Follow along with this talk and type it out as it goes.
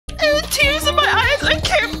tears in my eyes. I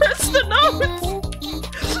can't press the notes.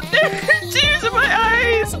 There are tears in my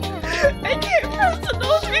eyes. I can't press the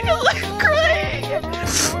notes because I'm crying.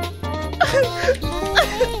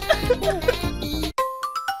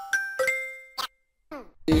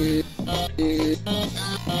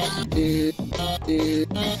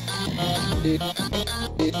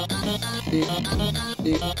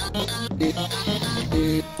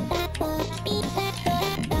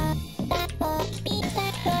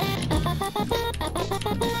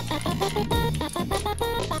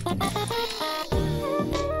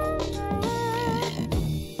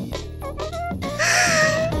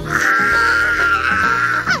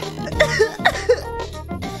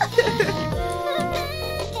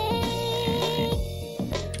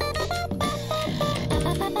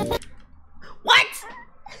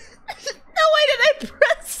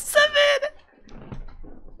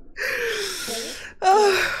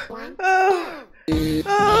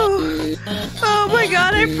 Oh my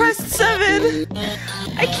god, I pressed 7!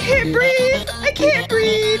 I can't breathe! I can't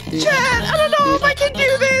breathe! Chat, I don't know if I can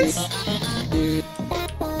do this!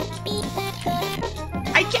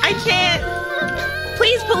 I can't!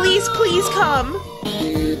 Please, police, please come!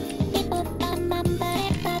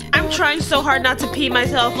 I'm trying so hard not to pee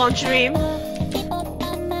myself on stream.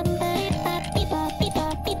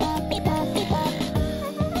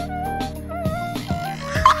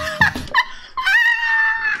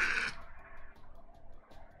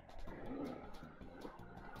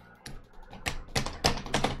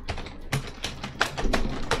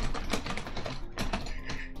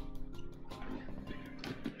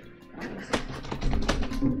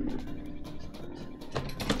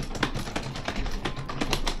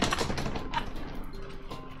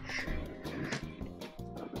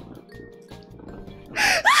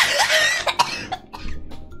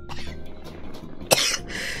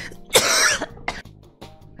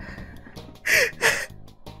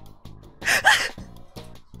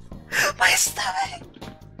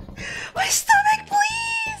 My stomach,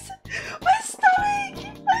 please! My stomach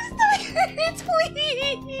hurts, please!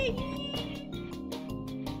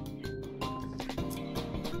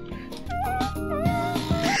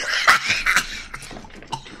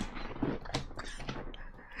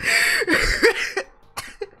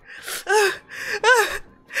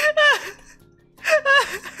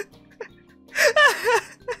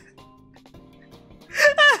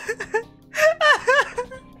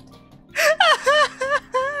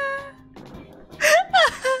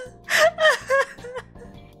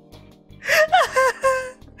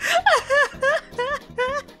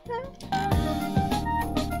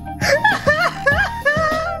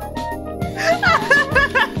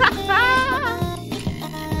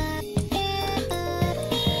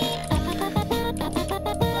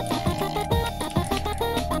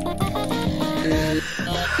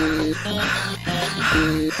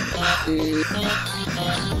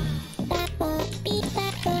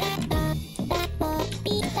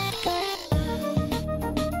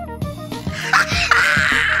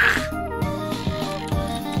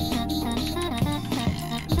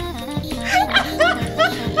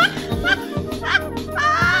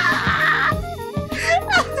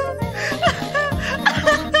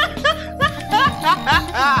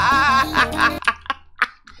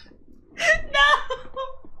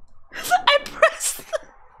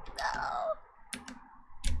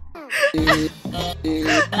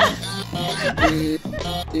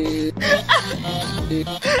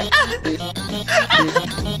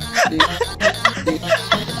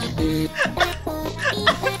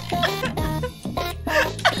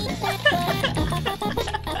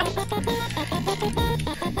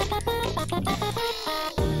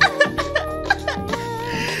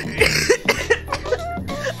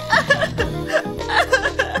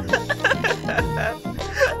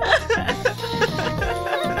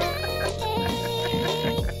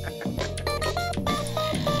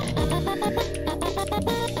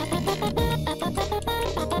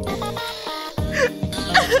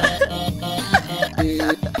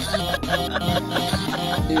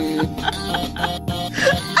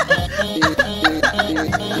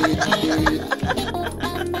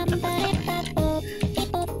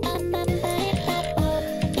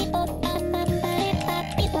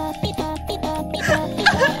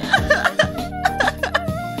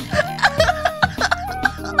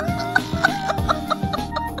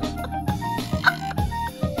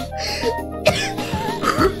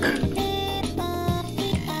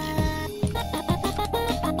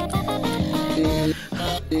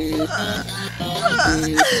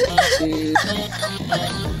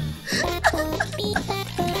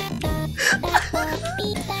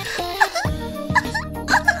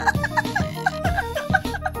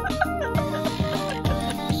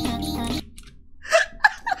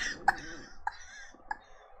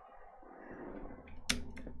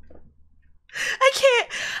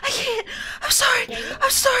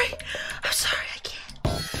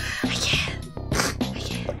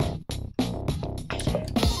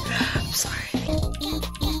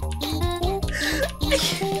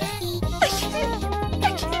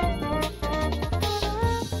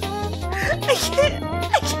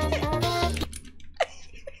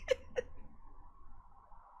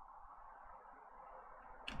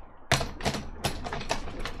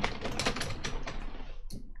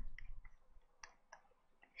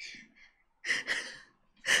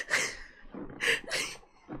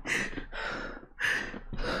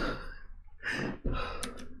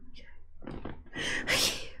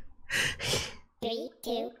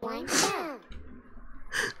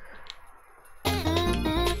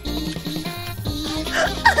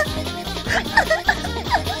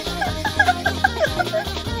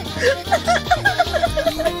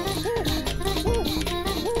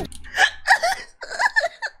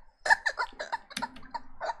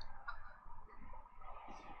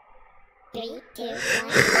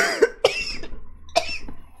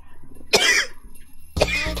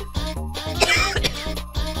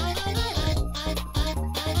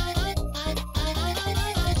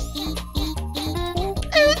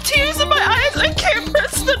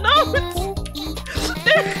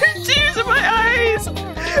 There are tears in my eyes.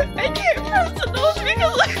 I can't press the nose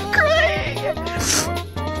because I'm crying.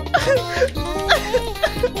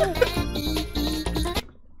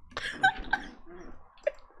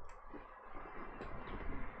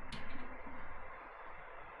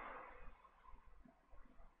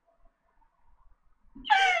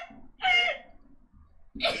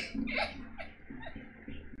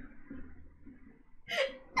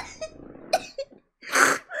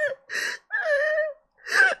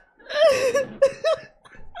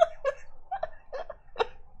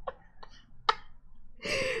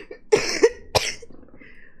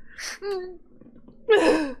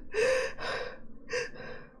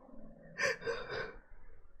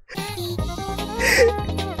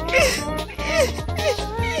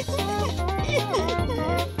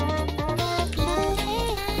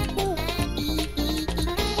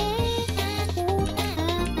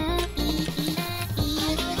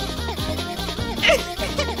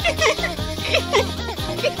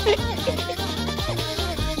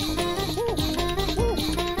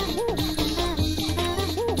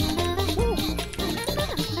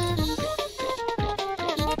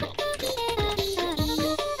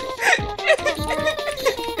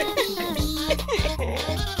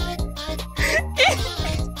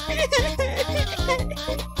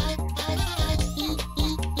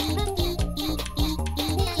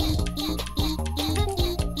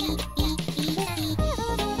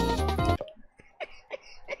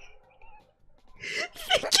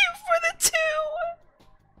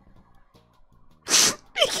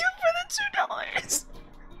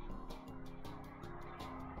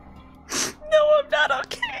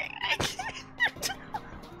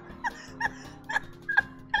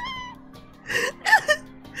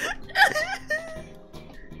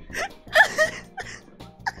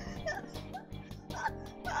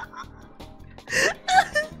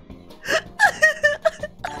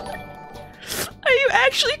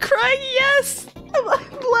 Actually crying, yes!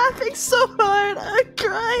 I'm laughing so hard, I'm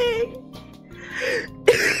crying!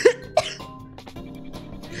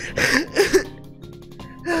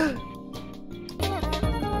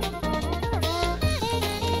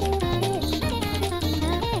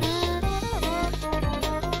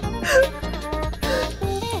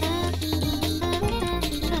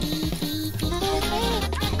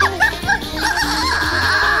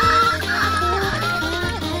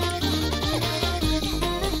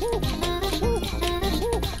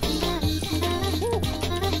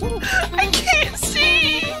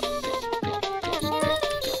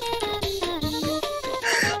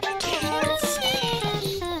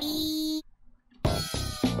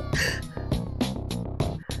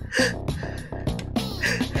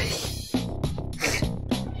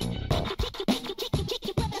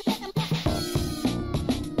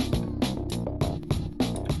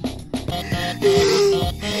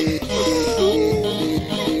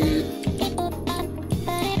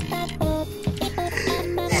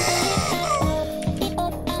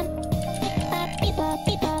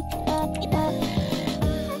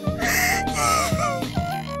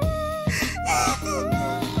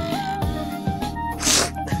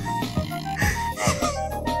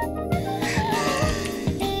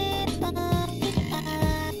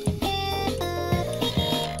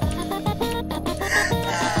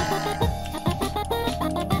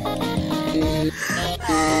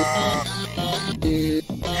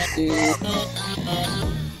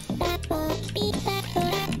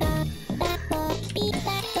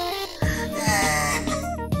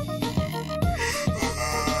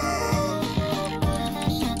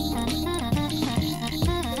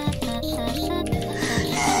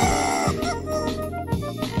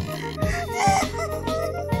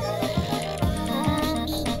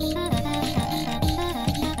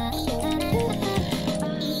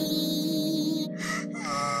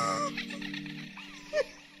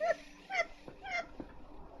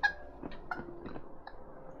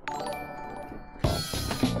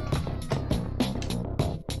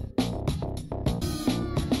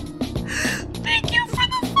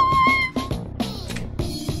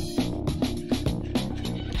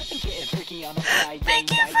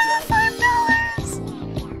 Thank you for the $5.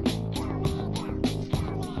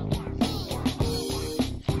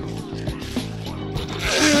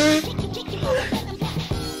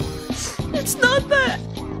 It's not that.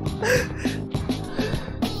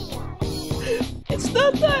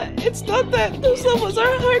 It's not that those levels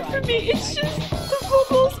are hard for me. It's just the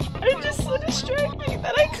vocals are just so distracting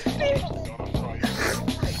that I couldn't.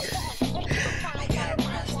 I gotta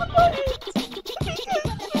press the button.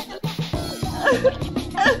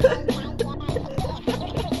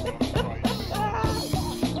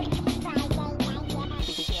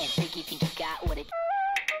 Think you got what it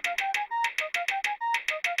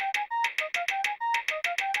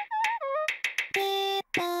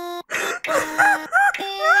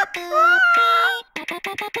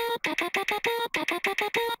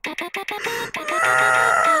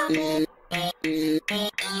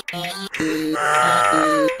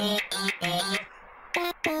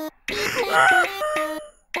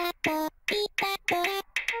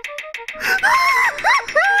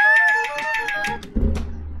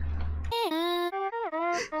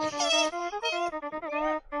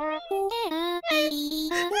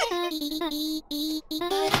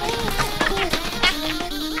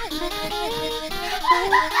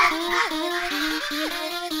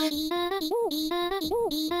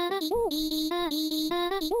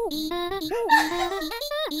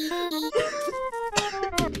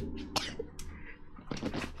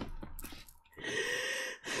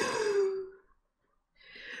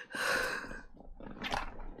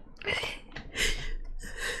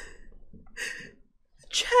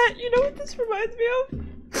Chat, you know what this reminds me of?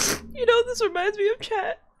 You know what this reminds me of,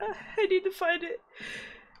 chat? I need to find it.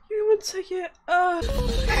 Give me 1 second.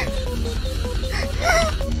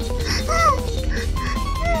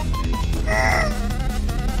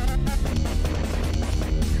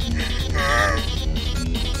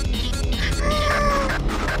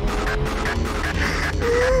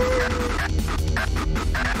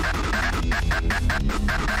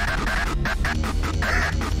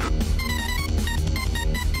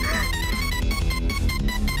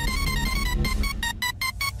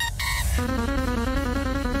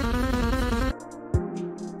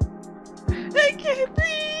 I can't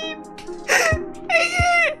breathe. I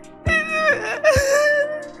can't.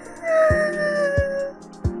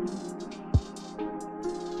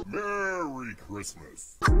 Merry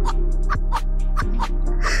Christmas.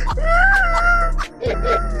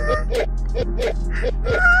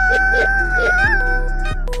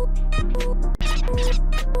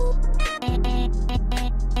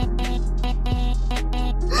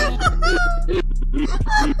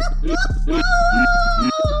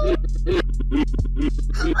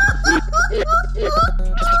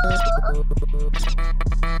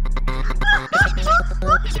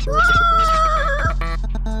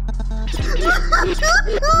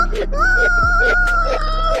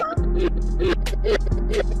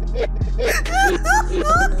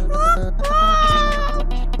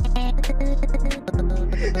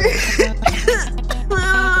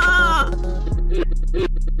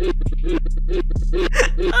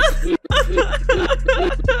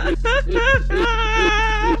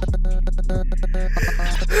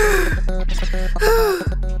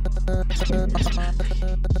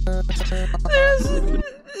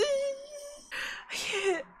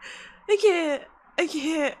 I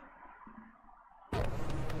can't.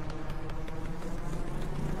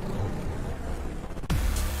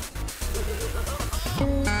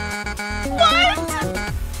 What?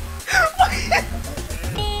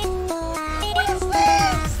 What is this?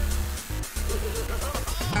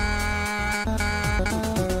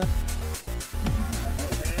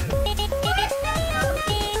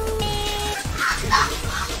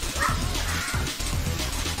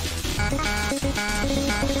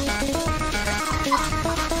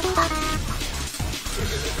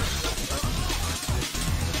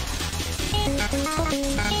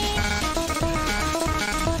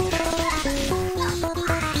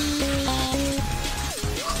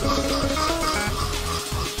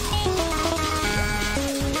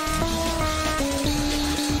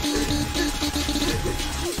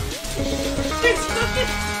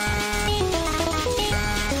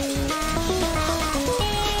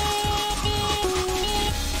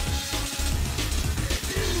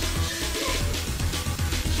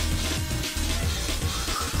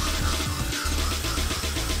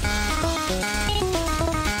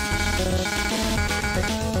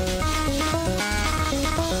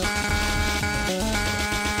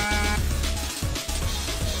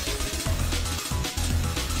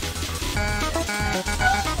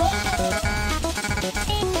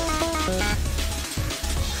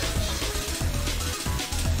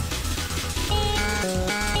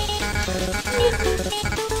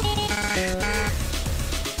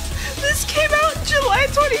 This came out July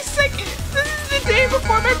 22nd. This is the day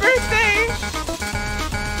before my birthday.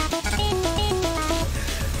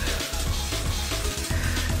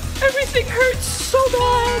 Everything hurts so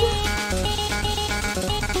bad.